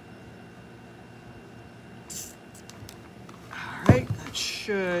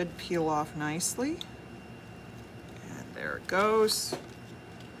 Should peel off nicely. And there it goes.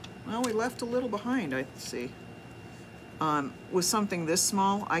 Well, we left a little behind, I see. With something this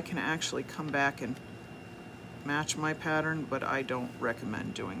small, I can actually come back and match my pattern, but I don't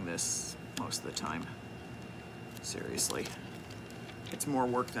recommend doing this most of the time. Seriously. It's more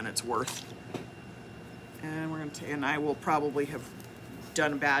work than it's worth. And we're gonna and I will probably have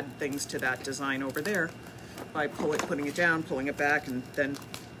done bad things to that design over there by putting it down, pulling it back, and then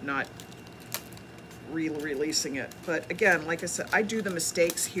not releasing it. But again, like I said, I do the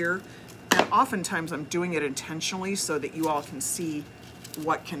mistakes here And oftentimes I'm doing it intentionally so that you all can see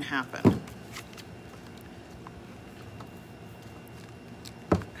what can happen.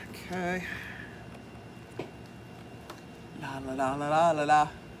 Okay. La la la la la la la.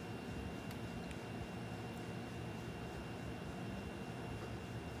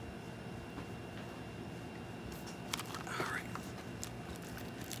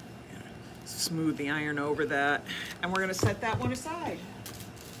 Smooth the iron over that, and we're going to set that one aside.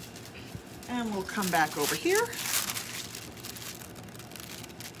 And we'll come back over here.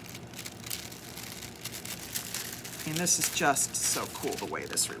 And this is just so cool the way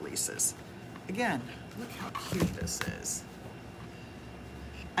this releases. Again, look how cute this is.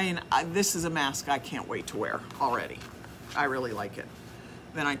 I mean, this is a mask I can't wait to wear already. I really like it.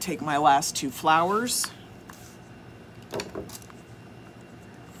 Then I take my last two flowers.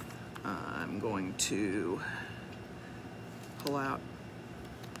 I'm going to pull out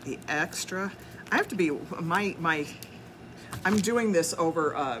the extra. I have to be, I'm doing this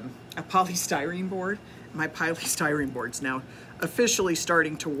over a polystyrene board. My polystyrene board's now officially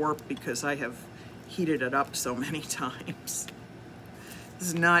starting to warp because I have heated it up so many times. This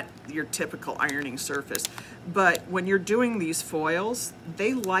is not your typical ironing surface. But when you're doing these foils,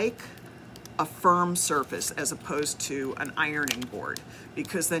 they like a firm surface as opposed to an ironing board,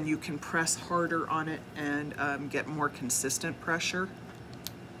 because then you can press harder on it and get more consistent pressure.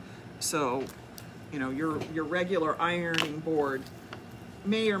 So, you know, your regular ironing board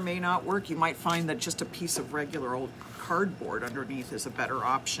may or may not work. You might find that just a piece of regular old cardboard underneath is a better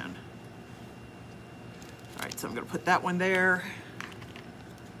option. All right, so I'm going to put that one there.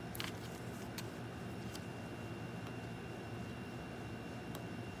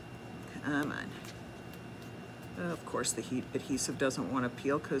 Come on. Of course, the heat adhesive doesn't want to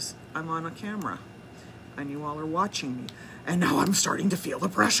peel because I'm on a camera and you all are watching me. And now I'm starting to feel the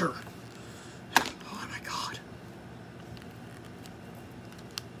pressure. Oh my God.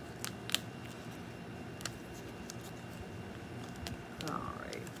 All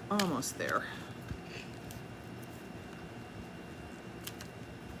right, almost there.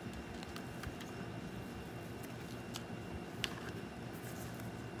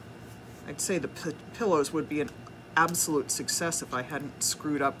 I'd say the pillows would be an absolute success if I hadn't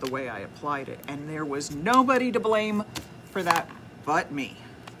screwed up the way I applied it. And there was nobody to blame for that but me.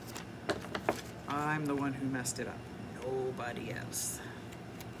 I'm the one who messed it up. Nobody else.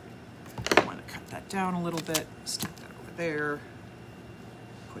 I want to cut that down a little bit, stick that over there,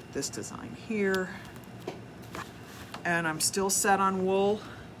 put this design here. And I'm still set on wool.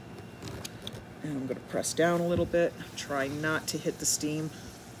 And I'm going to press down a little bit, try not to hit the steam.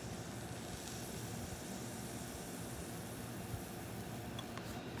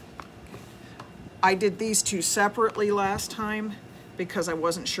 I did these two separately last time because I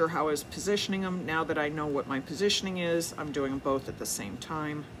wasn't sure how I was positioning them. Now that I know what my positioning is, I'm doing them both at the same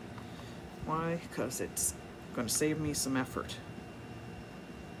time. Why? Because it's going to save me some effort.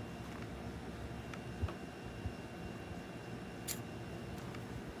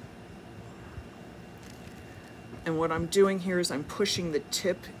 And what I'm doing here is I'm pushing the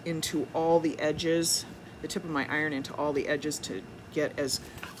tip into all the edges, the tip of my iron into all the edges to get as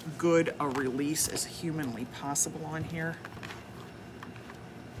good a release as humanly possible on here.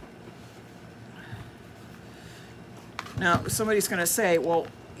 Now, somebody's going to say, well,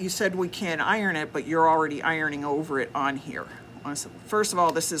 you said we can't iron it, but you're already ironing over it on here. First of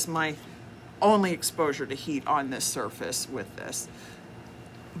all, this is my only exposure to heat on this surface with this.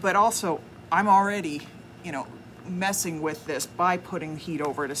 But also, I'm already, you know, messing with this by putting heat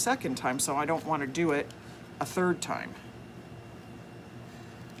over it a second time, so I don't want to do it a third time.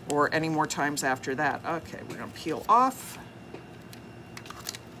 Or any more times after that. Okay, we're going to peel off.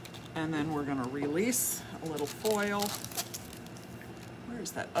 And then we're going to release a little foil.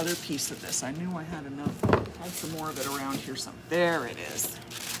 Where's that other piece of this? I knew I had enough. I had some more of it around here. There it is.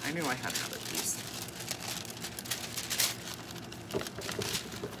 I knew I had another piece.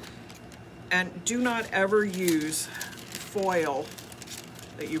 And do not ever use foil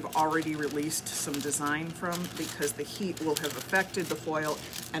that you've already released some design from, because the heat will have affected the foil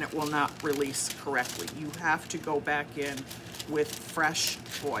and it will not release correctly. You have to go back in with fresh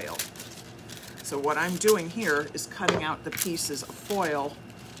foil. So what I'm doing here is cutting out the pieces of foil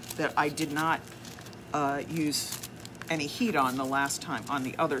that I did not use any heat on the last time on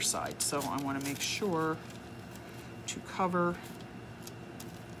the other side. So I want to make sure to cover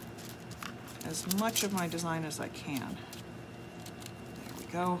as much of my design as I can. There we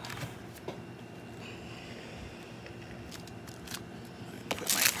go.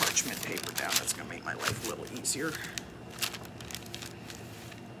 Put my parchment paper down. That's going to make my life a little easier.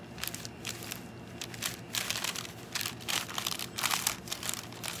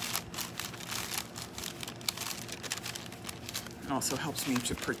 Also helps me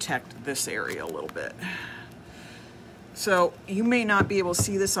to protect this area a little bit. So you may not be able to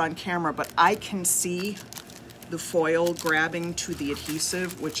see this on camera, but I can see the foil grabbing to the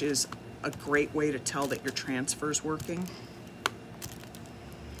adhesive, which is a great way to tell that your transfer's working.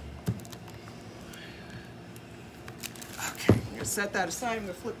 Okay, I'm gonna set that aside. I'm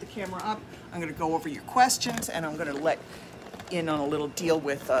gonna flip the camera up. I'm gonna go over your questions, and I'm gonna let in on a little deal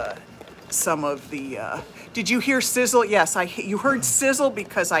with some of the, did you hear sizzle? Yes, you heard sizzle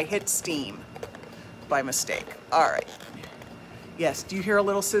because I hit steam by mistake. All right. Yes, do you hear a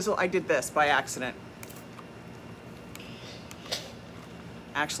little sizzle? I did this by accident.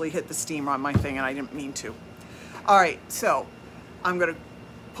 Actually hit the steam on my thing and I didn't mean to. All right, so I'm gonna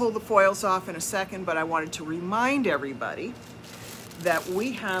pull the foils off in a second, but I wanted to remind everybody that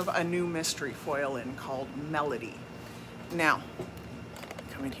we have a new mystery foil in called Melody. Now,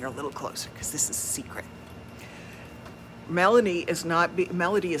 come in here a little closer because this is a secret. Melody is not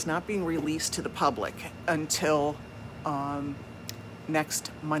being released to the public until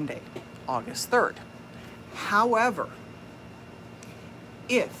next Monday, August 3rd. However,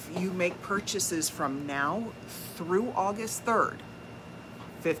 if you make purchases from now through August 3rd,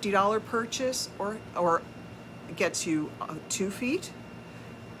 $50 purchase or gets you 2 feet,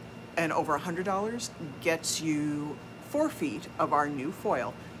 and over $100 gets you 4 feet of our new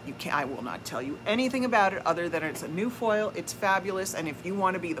foil. I will not tell you anything about it other than it's a new foil, it's fabulous, and if you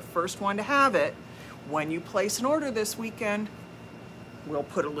want to be the first one to have it, when you place an order this weekend, we'll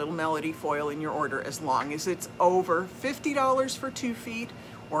put a little Melody foil in your order as long as it's over $50 for 2 feet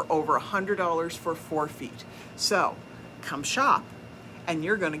or over $100 for 4 feet. So come shop and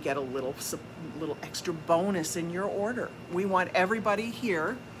you're going to get a little extra bonus in your order. We want everybody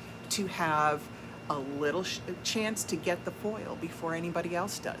here to have a little chance to get the foil before anybody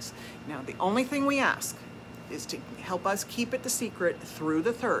else does. Now, the only thing we ask is to help us keep it the secret through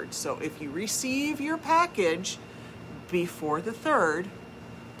the 3rd. So if you receive your package before the 3rd,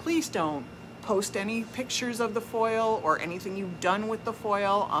 please don't post any pictures of the foil or anything you've done with the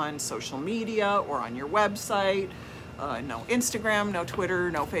foil on social media or on your website. No Instagram, no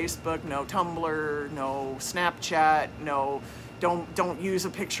Twitter, no Facebook, no Tumblr, no Snapchat, no, don't use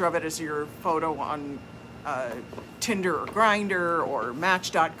a picture of it as your photo on Tinder or Grindr or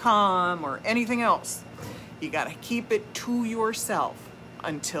Match.com or anything else. You gotta keep it to yourself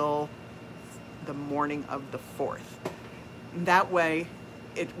until the morning of the 4th. That way,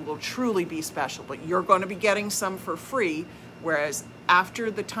 it will truly be special, but you're going to be getting some for free, whereas after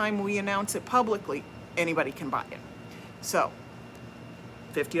the time we announce it publicly, anybody can buy it. So,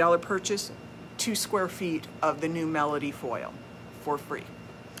 $50 purchase, 2 square feet of the new Melody foil for free.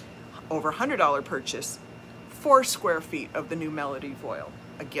 Over $100 purchase, 4 square feet of the new Melody foil,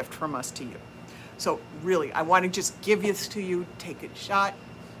 a gift from us to you. So really, I want to just give this to you, take a shot,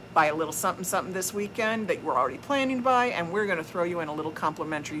 buy a little something something this weekend that we're already planning to buy, and we're going to throw you in a little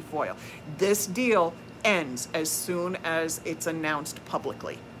complimentary foil. This deal ends as soon as it's announced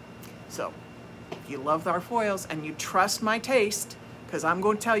publicly. So if you love our foils and you trust my taste, because I'm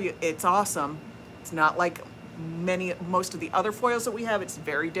going to tell you it's awesome. It's not like most of the other foils that we have. It's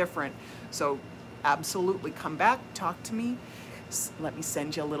very different. So absolutely come back, talk to me, let me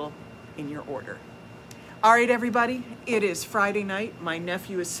send you a little in your order. All right, everybody, it is Friday night. My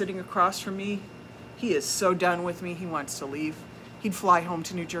nephew is sitting across from me. He is so done with me, he wants to leave. He'd fly home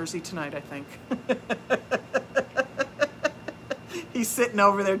to New Jersey tonight, I think. He's sitting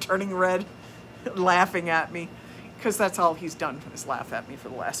over there turning red, laughing at me, because that's all he's done is laugh at me for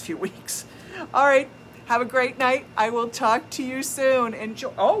the last few weeks. All right, have a great night. I will talk to you soon.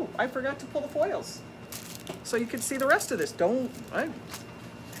 Enjoy. Oh, I forgot to pull the foils, so you can see the rest of this. I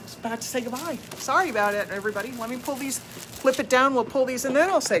was about to say goodbye. Sorry about it, everybody. Let me pull these, flip it down, we'll pull these, and then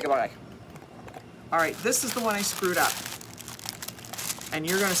I'll say goodbye. All right, this is the one I screwed up. And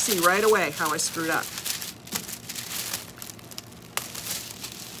you're gonna see right away how I screwed up.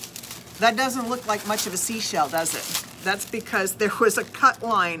 That doesn't look like much of a seashell, does it? That's because there was a cut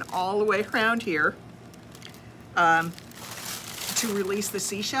line all the way around here to release the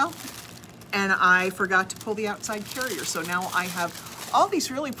seashell, and I forgot to pull the outside carrier. So now I have all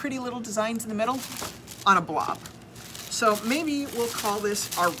these really pretty little designs in the middle on a blob. So maybe we'll call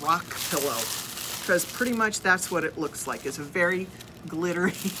this our rock pillow, because pretty much that's what it looks like. It's a very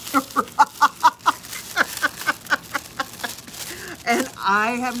glittery rock. And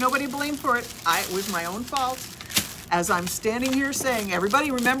I have nobody to blame for it. It was my own fault. As I'm standing here saying,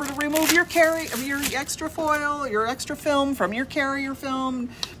 everybody remember to remove your extra foil, your extra film from your carrier film.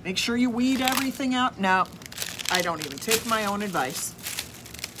 Make sure you weed everything out. No, I don't even take my own advice.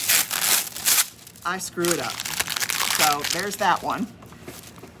 I screw it up. So there's that one.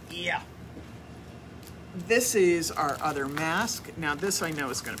 Yeah. This is our other mask. Now this I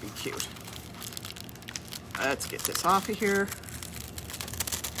know is going to be cute. Let's get this off of here.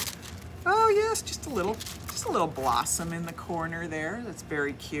 Oh yes, just a little blossom in the corner there. That's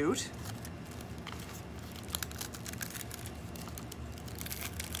very cute.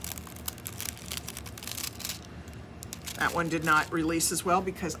 That one did not release as well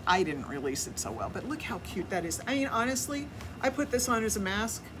because I didn't release it so well. But look how cute that is. I mean, honestly, I put this on as a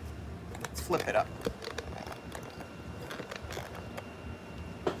mask. Let's flip it up.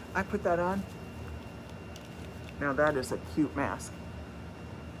 I put that on. Now that is a cute mask.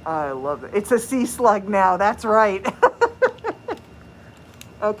 I love it. It's a sea slug now, that's right.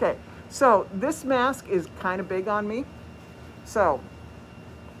 Okay, so this mask is kind of big on me. So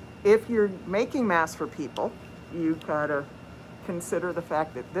if you're making masks for people, you gotta consider the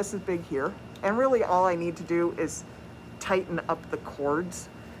fact that this is big here. And really all I need to do is tighten up the cords.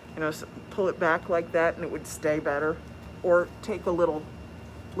 You know, so pull it back like that and it would stay better. Or take a little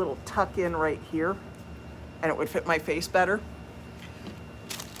tuck in right here and it would fit my face better.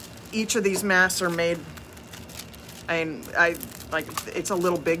 Each of these masks are made, and it's a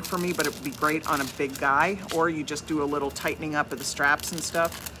little big for me, but it would be great on a big guy, or you just do a little tightening up of the straps and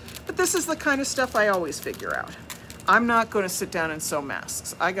stuff. But this is the kind of stuff I always figure out. I'm not going to sit down and sew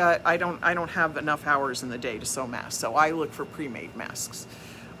masks. I don't have enough hours in the day to sew masks, so I look for pre-made masks.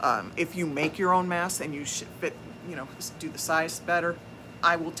 If you make your own masks and you should fit, you know, do the size better,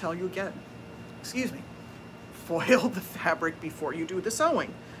 I will tell you again. Excuse me. Foil the fabric before you do the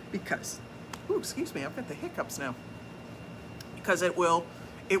sewing, because, ooh, excuse me, I've got the hiccups now. Because it will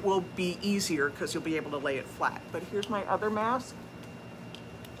be easier because you'll be able to lay it flat. But here's my other mask.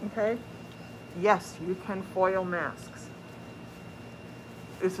 Okay. Yes, you can foil masks.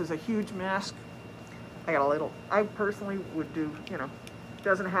 This is a huge mask. I got a little, I personally would do, you know,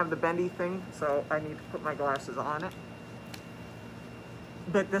 doesn't have the bendy thing, so I need to put my glasses on it.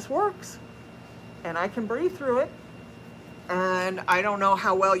 But this works. And I can breathe through it. And I don't know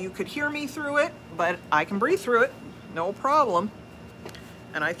how well you could hear me through it, but I can breathe through it, no problem.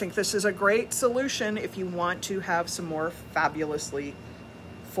 And I think this is a great solution if you want to have some more fabulously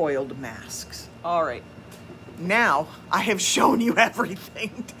foiled masks. All right, now I have shown you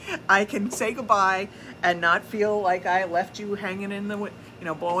everything. I can say goodbye and not feel like I left you hanging in the, you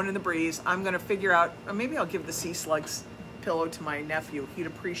know, blowing in the breeze. I'm gonna figure out, or maybe I'll give the sea slugs pillow to my nephew. He'd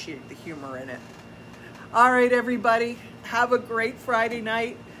appreciate the humor in it. All right, everybody, have a great Friday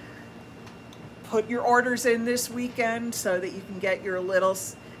night. Put your orders in this weekend so that you can get your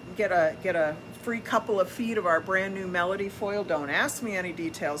get a free couple of feet of our brand new Melody foil. Don't ask me any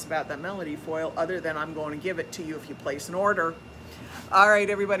details about that Melody foil other than I'm going to give it to you if you place an order. All right,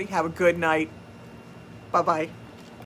 everybody, have a good night. Bye-bye.